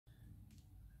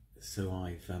So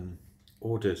I've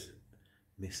ordered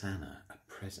Miss Anna a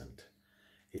present.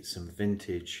 It's a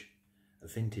vintage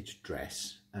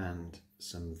dress and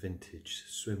some vintage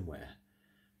swimwear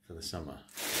for the summer,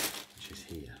 which is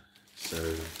here. So,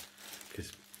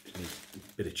 because it needs a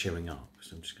bit of chewing up,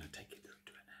 so I'm just going to take it through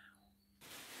to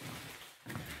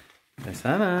it now. Miss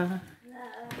Anna.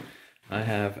 Hello. I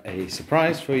have a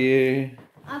surprise for you.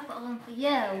 I've got one for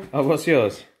you. Oh, what's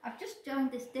yours? I've just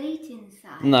joined this dating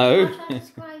site. No. How should I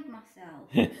describe myself?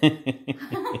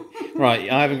 Right,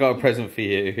 I haven't got a present for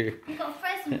you. You've got a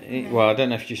present for me? Well, I don't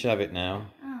know if you should have it now.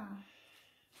 Oh.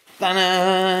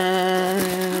 Ta-da!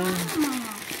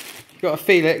 Oh. You've got to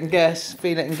feel it and guess.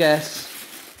 Feel it and guess.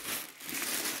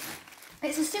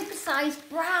 It's a super-sized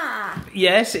bra.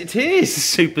 Yes, it is a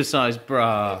super-sized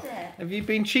bra. Is it? Have you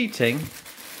been cheating?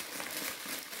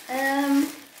 A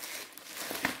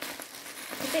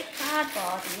bit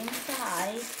cardboardy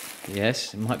inside.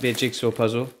 Yes, it might be a jigsaw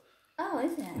puzzle. Oh,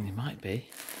 is it? It might be.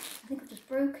 I think I've just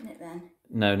broken it then.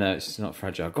 No, it's not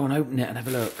fragile. Go on, open it and have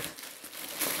a look.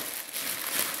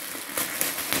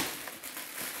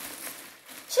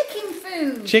 Chicken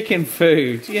food. Chicken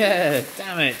food. Yeah,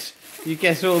 damn it. You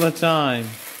guess all the time.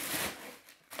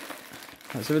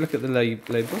 Let's have a look at the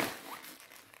label.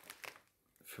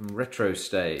 From Retro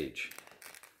Stage.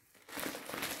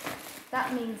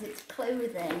 That means it's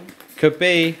clothing. Could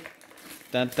be.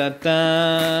 Da da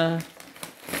da.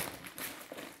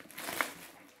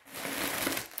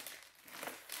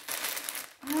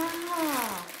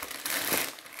 Ah.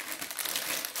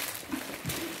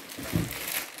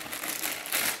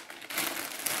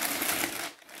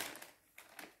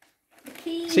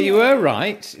 So you were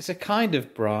right. It's a kind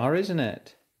of bra, isn't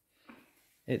it?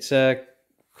 It's a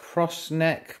cross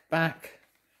neck back.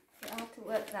 You'll have to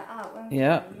work that out, won't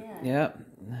Yeah, you? yeah.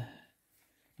 You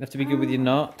have to be good with your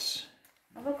knots.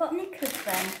 Have I got knickers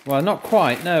then? Well, not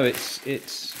quite. No,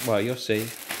 it's. Well, you'll see.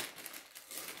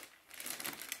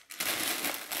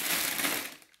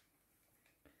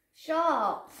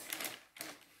 Shorts.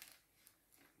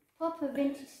 Proper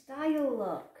vintage style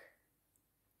look.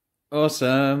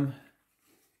 Awesome.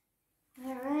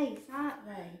 They're ace, aren't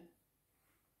they?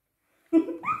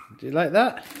 Do you like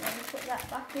that? Let me put that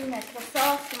back in there because I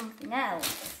saw something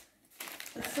else.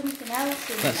 There's something else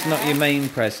in there. That's not your main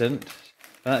present.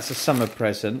 That's a summer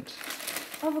present.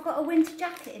 Oh, we've got a winter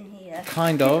jacket in here.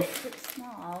 Kind of. It's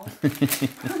small.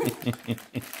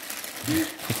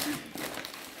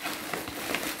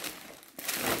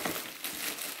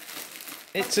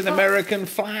 It's an American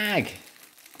flag.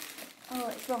 Oh,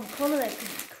 it's wrong colour because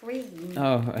it's cream.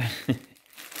 Oh.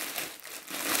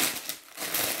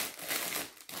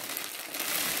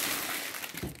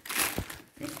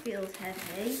 This feels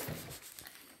heavy.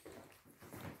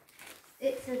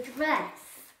 It's a dress.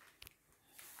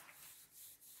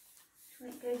 So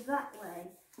it goes that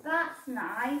way. That's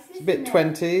nice, It's a bit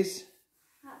 20s.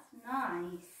 That's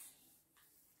nice.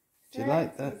 Do you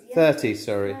like that? 30s, 30s,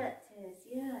 sorry. 30s,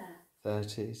 yeah.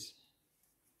 30s.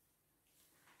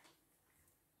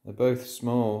 They're both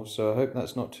small, so I hope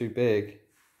that's not too big.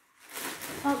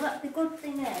 Oh, but the good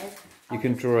thing is... You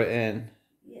can draw it in.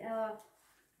 Yeah,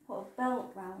 put a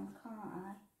belt round, can't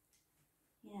I?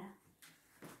 Yeah.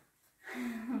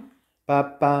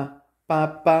 Ba ba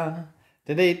ba ba.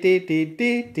 Da dee dee dee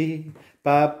dee dee.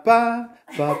 Ba ba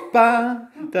ba ba.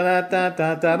 Da da da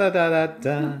da da da da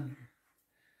da.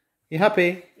 You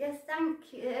happy? Yes,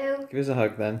 thank you. Give us a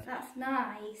hug then. That's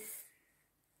nice.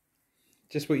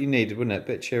 Just what you needed, wasn't it? A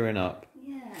bit cheering up.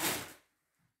 Yeah.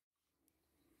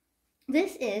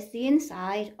 This is the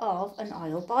inside of an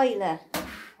oil boiler.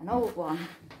 An old one.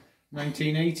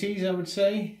 1980s, I would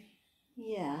say.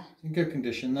 Yeah. In good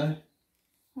condition though.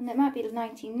 And it might be the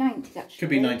 1990s actually. Could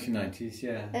be 1990s,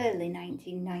 yeah. Early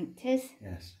 1990s.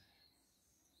 Yes.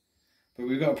 But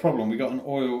we've got a problem. We've got an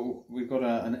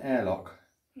airlock.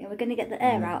 Yeah, we're going to get the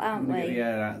air out, aren't we? Get the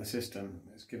air out of the system.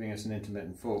 It's giving us an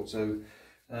intermittent fault. So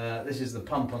this is the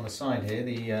pump on the side here,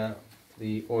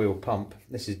 the oil pump.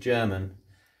 This is German.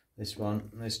 This one.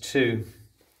 There's two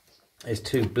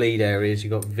bleed areas.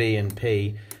 You've got V and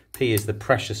P. P is the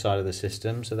pressure side of the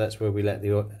system, so that's where we let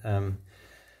the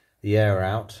air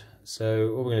out.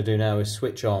 So what we're going to do now is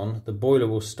switch on. The boiler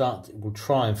will start. It will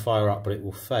try and fire up, but it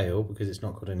will fail because it's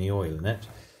not got any oil in it.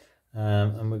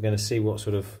 And we're going to see what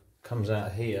sort of comes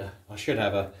out here. I should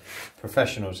have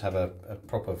professionals have a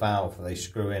proper valve that they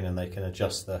screw in and they can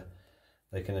adjust the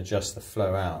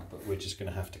flow out, but we're just going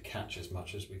to have to catch as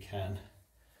much as we can.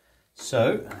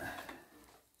 So,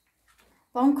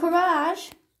 Bon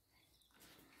courage.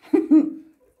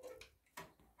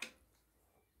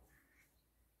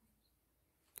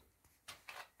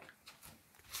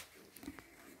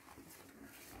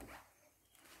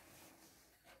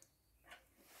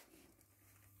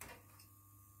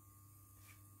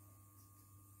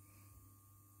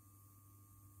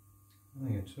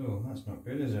 at all. That's not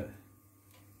good, is it?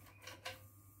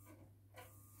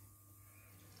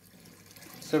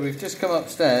 So we've just come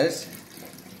upstairs.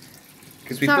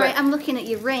 Sorry, I'm looking at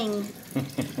your ring.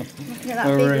 Looking at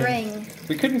that big ring.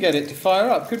 We couldn't get it to fire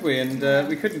up, could we? And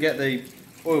we couldn't get the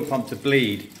oil pump to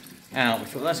bleed out. We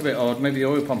thought, that's a bit odd. Maybe the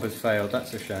oil pump has failed.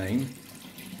 That's a shame.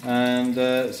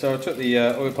 And so I took the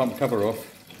oil pump cover off.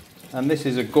 And this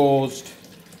is a gauzed,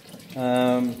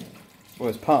 well,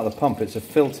 it's part of the pump. It's a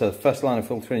filter, first line of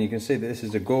filtering. You can see that this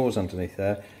is a gauze underneath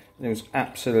there. And it was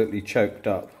absolutely choked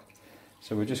up.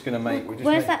 So we're just going to make...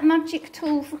 Where's that magic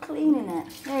tool for cleaning it?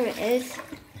 There it is.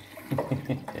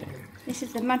 This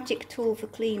is the magic tool for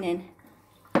cleaning.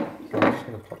 So I'm just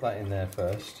going to pop that in there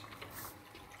first.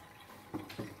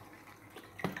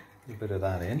 A bit of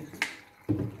that in.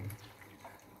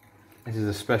 This is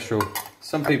a special...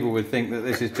 Some people would think that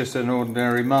this is just an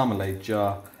ordinary marmalade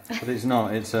jar, but it's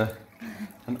not. It's an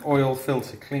oil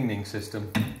filter cleaning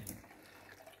system.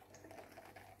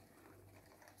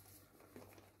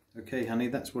 Okay, honey,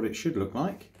 that's what it should look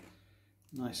like.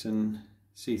 Nice and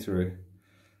see-through.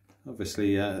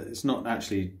 Obviously, it's not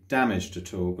actually damaged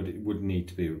at all, but it would need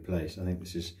to be replaced. I think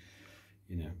this is,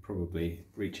 you know, probably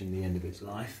reaching the end of its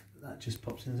life. That just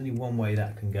pops in. There's only one way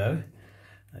that can go.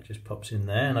 That just pops in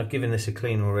there, and I've given this a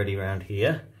clean already around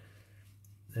here.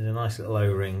 There's a nice little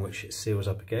O-ring which it seals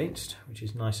up against, which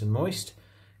is nice and moist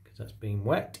because that's been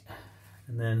wet.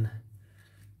 And then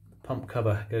the pump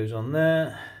cover goes on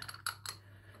there.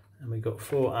 And we've got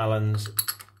 4 Allens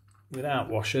without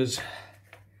washers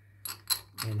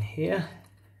in here.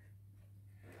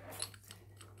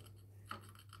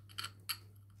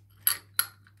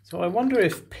 So I wonder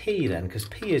if P then, because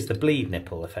P is the bleed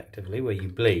nipple effectively, where you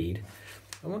bleed.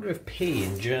 I wonder if P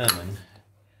in German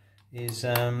is,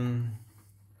 might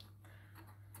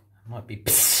be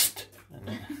psst.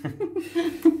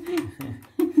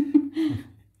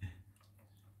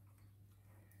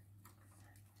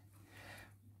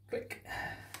 Click.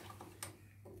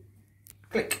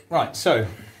 Click. Right, so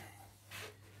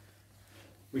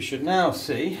we should now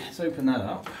see, let's open that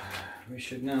up, we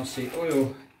should now see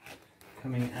oil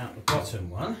coming out the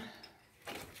bottom one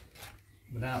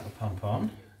without the pump on.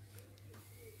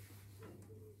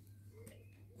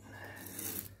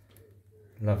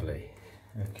 Lovely.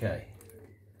 Okay.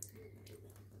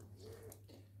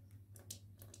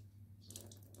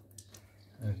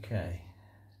 Okay.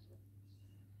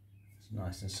 It's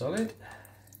nice and solid.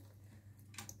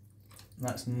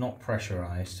 That's not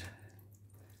pressurized.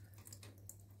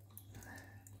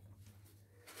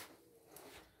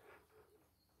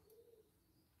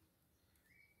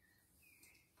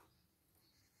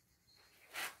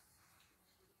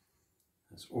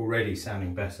 That's already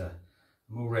sounding better.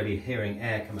 I'm already hearing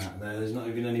air come out of there. There's not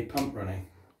even any pump running.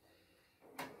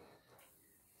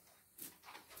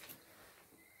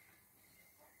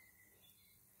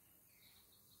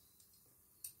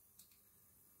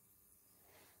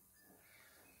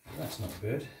 That's not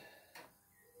good.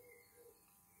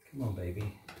 Come on,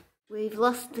 baby. We've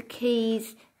lost the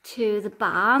keys to the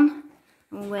barn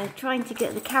and we're trying to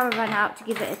get the caravan out to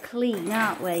give it a clean,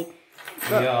 aren't we?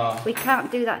 But we are. We can't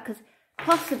do that because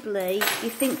possibly you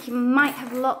think you might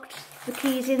have locked the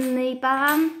keys in the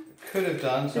barn. Could have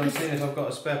done, so I'm seeing if I've got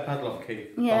a spare padlock key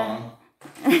for the barn.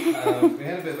 We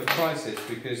had a bit of a crisis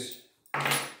because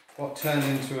what turned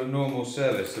into a normal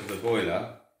service of the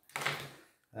boiler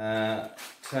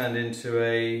turned into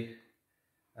a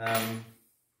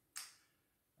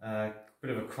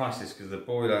bit of a crisis because the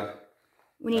boiler...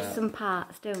 We need some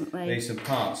parts, don't we? Need some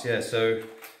parts, yeah. So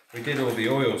we did all the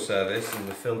oil service and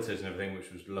the filters and everything,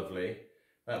 which was lovely.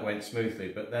 That went smoothly,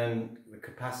 but then the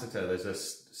capacitor, there's a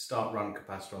start-run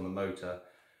capacitor on the motor,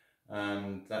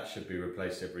 and that should be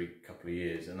replaced every couple of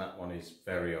years, and that one is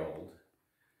very old.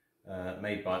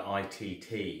 Made by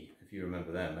ITT, if you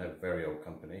remember them, they're a very old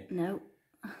company. No.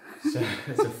 So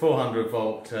it's a 400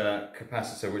 volt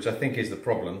capacitor, which I think is the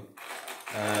problem.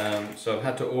 So I've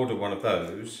had to order one of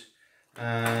those,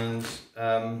 and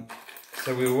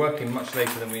so we were working much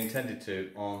later than we intended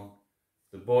to on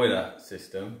the boiler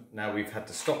system. Now we've had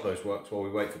to stop those works while we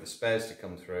wait for the spares to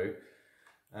come through,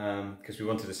 because we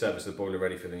wanted to service the boiler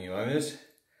ready for the new owners.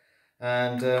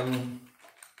 And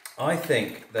I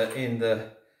think that in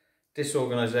the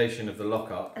disorganisation of the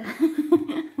lockup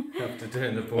after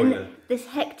doing the boiler, this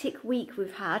hectic week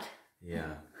we've had,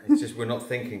 yeah, it's just we're not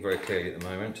thinking very clearly at the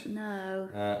moment. No.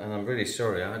 And I'm really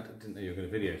sorry. I didn't know you were going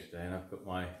to video today, and I've got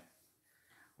my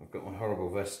horrible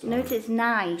vest on. Notice it's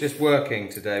nice. Just working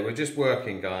today. We're just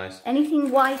working, guys.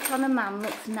 Anything white on a man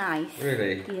looks nice.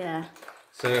 Really? Yeah.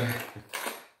 So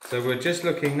we're just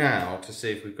looking now to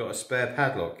see if we've got a spare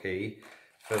padlock key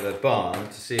for the barn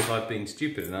to see if I've been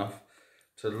stupid enough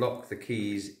to lock the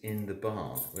keys in the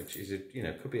barn, which is,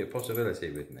 could be a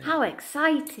possibility with me. How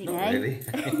exciting, Not eh? really.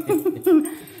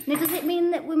 Now, does it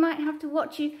mean that we might have to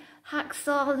watch you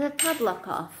hacksaw the padlock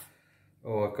off?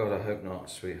 Oh, God, I hope not,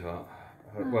 sweetheart.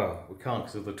 Well, we can't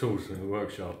because of the tools in the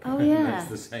workshop. Oh, yeah. That's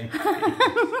the same thing.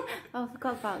 Oh, I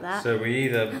forgot about that. So we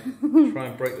either try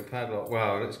and break the padlock.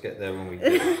 Wow, let's get there when we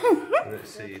do. Let's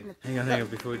see. Hang on,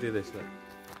 before we do this, look.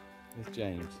 There's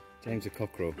James. James the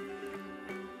cockerel.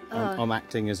 Oh. I'm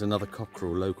acting as another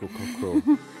cockerel, local cockerel.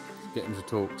 Get him to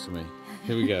talk to me.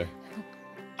 Here we go.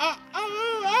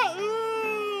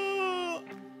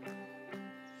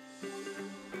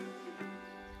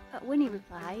 But Winnie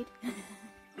replied.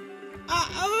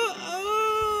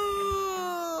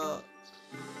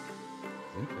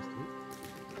 Interesting.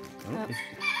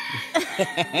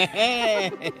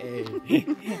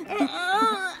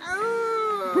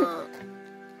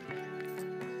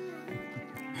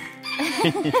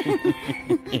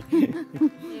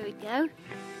 Here we go.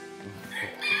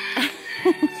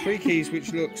 3 keys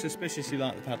which look suspiciously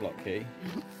like the padlock key.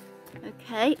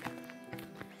 Okay.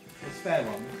 A spare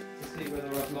one to see whether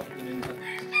I've locked them in the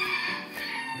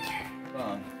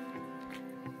barn.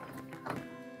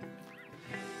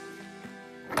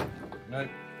 Nope.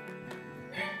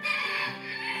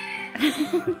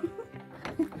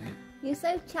 You're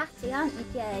so chatty, aren't you,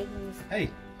 James? Hey.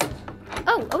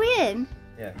 Oh, are we in?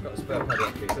 Yeah, got a spare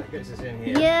padlock key, so that gets us in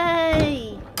here.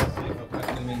 Yay! Let's see if I've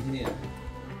packed them in here.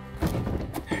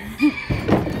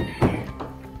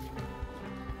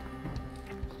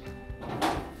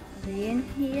 Are they in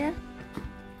here?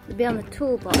 They'll be on the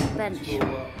toolbox bench.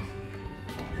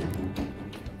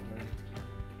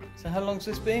 So how long's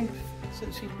this been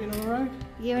since you've been on the road?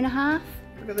 Year and a half.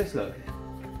 Look at this, look.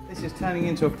 This is turning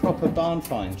into a proper barn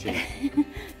find Jeep.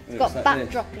 It's got back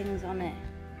droppings on it.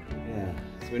 Yeah,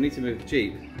 so we need to move the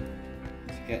Jeep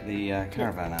to get the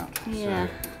caravan out. Yeah.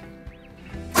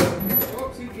 So.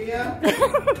 Oopsie, Kia.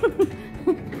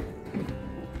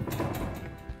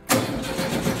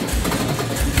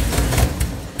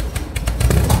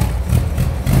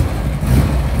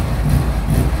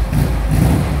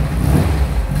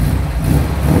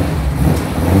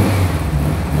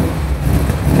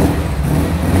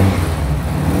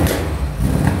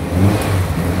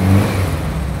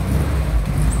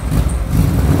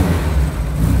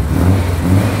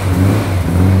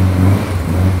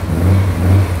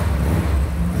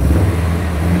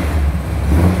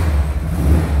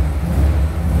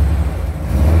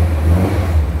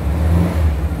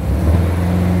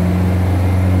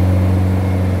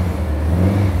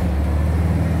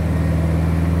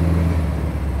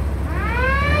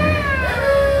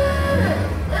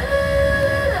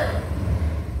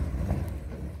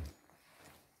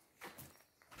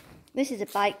 This is a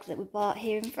bike that we bought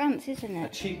here in France, isn't A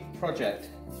it? cheap project.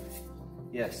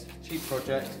 Yes, cheap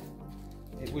project.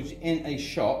 It was in a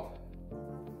shop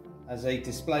as a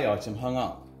display item hung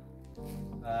up.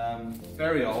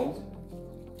 Very old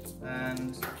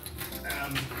and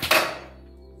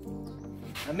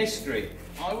a mystery.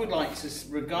 I would like to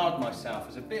regard myself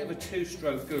as a bit of a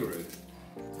two-stroke guru.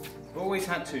 I've always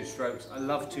had two-strokes. I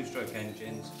love two-stroke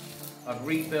engines. I've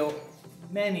rebuilt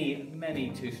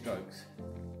many two-strokes.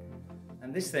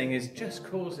 And this thing is just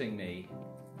causing me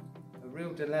a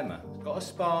real dilemma. It's got a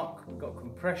spark, we've got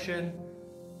compression,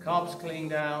 carbs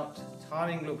cleaned out,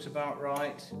 timing looks about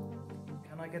right.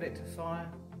 Can I get it to fire?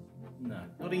 No,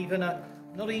 not even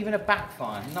a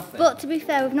backfire, nothing. But to be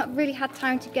fair, we've not really had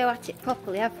time to go at it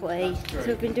properly, have we? That's true. So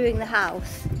we've been doing the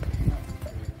house.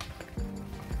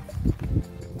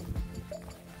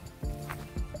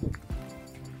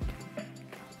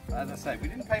 As I say, we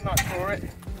didn't pay much for it,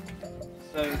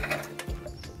 so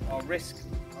our risk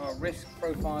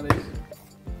profile is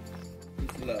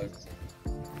low.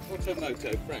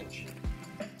 Automoto French.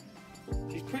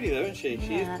 She's pretty though, isn't she? Yeah,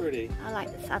 She is pretty. I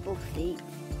like the saddle seat.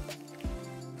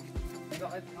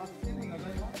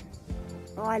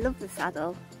 Oh, I love the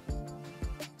saddle.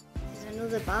 This is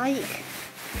another bike.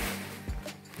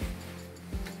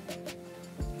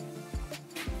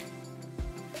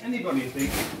 Anybody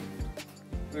think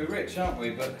we're rich, aren't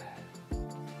we? But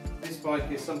this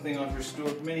bike is something I've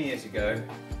restored many years ago.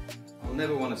 I'll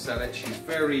never want to sell it. She's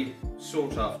very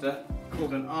sought after.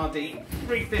 Called an RD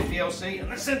 350 LC,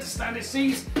 and the centre stand is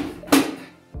seized.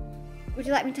 Would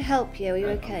you like me to help you? Are you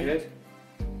okay?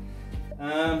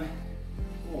 I'm good.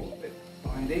 Oh, a bit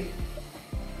bindy.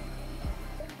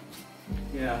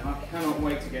 Yeah, I cannot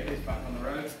wait to get this back on the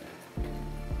road.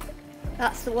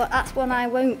 That's one I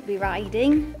won't be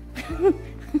riding. Well,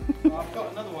 I've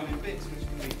got another one in bits which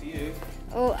can be for you.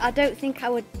 Oh, I don't think I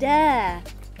would dare.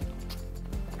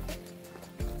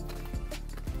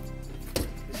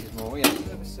 more. Yeah,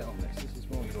 let us sit on this. This is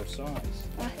more your size.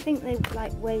 I think they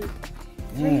like weigh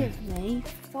 3 of me,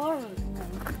 4 of me.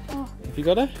 Oh. Have you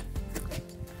got her?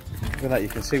 Look at that, you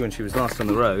can see when she was last on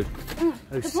the road. Oh,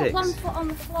 to 6. put one foot on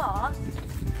the floor.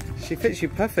 She fits you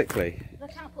perfectly. I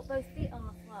can't put both feet on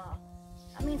the floor.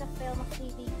 That means I failed my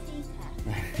CBT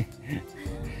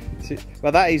test.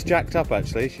 Well, that is jacked up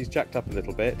actually. She's jacked up a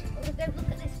little bit. Well, don't look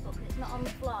at this foot, it's not on the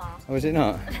floor. Oh, is it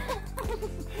not?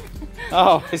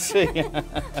 Oh, I see.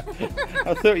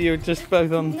 I thought you were just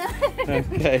both on. No.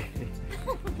 Okay.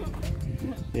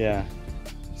 Yeah.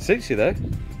 Suits you though.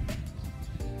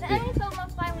 The only problem I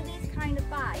find with these kind of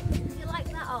bikes is you like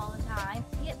that all the time.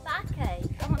 You get backache.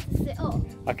 I want to sit up.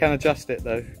 I can adjust it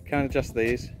though. Can adjust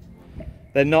these.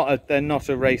 They're not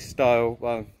a race style.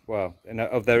 Well,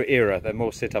 of their era. They're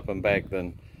more sit up and beg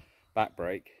than back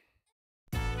brake.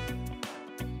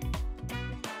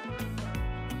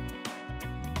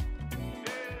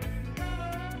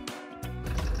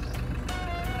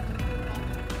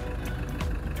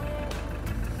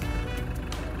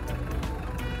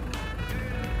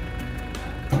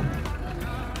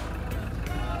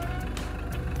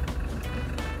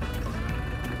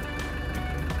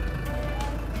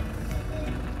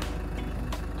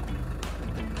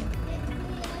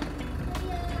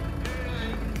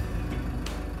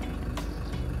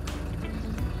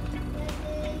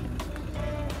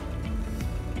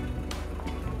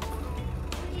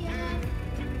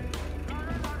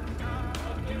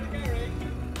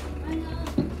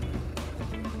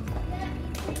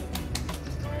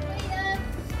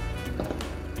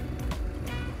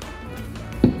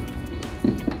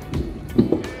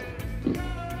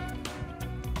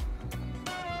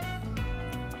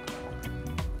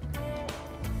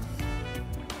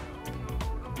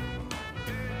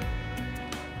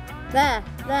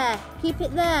 There, keep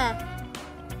it there.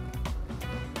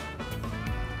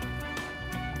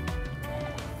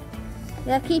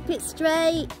 Yeah, keep it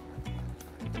straight.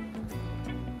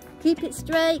 Keep it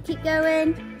straight, keep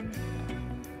going.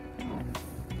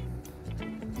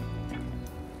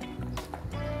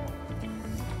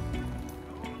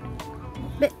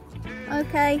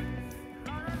 Okay.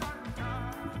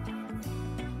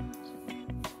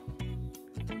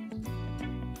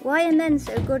 Why are men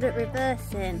so good at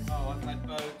reversing? Oh, I've had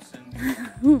boats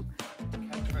and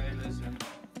cab trailers and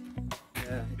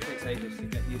yeah, it takes ages to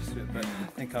get used to it, but I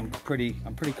think I'm pretty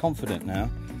confident now.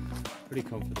 Pretty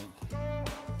confident.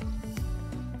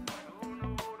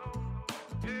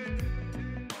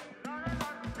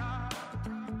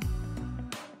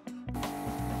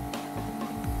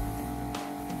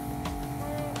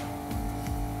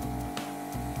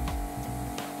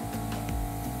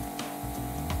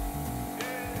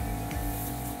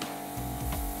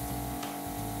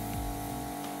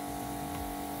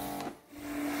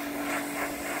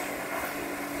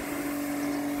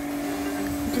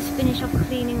 Just finish off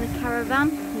cleaning the caravan.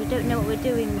 We don't know what we're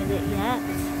doing with it yet.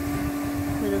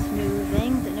 With us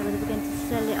moving, don't know whether we're going to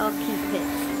sell it or keep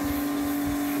it.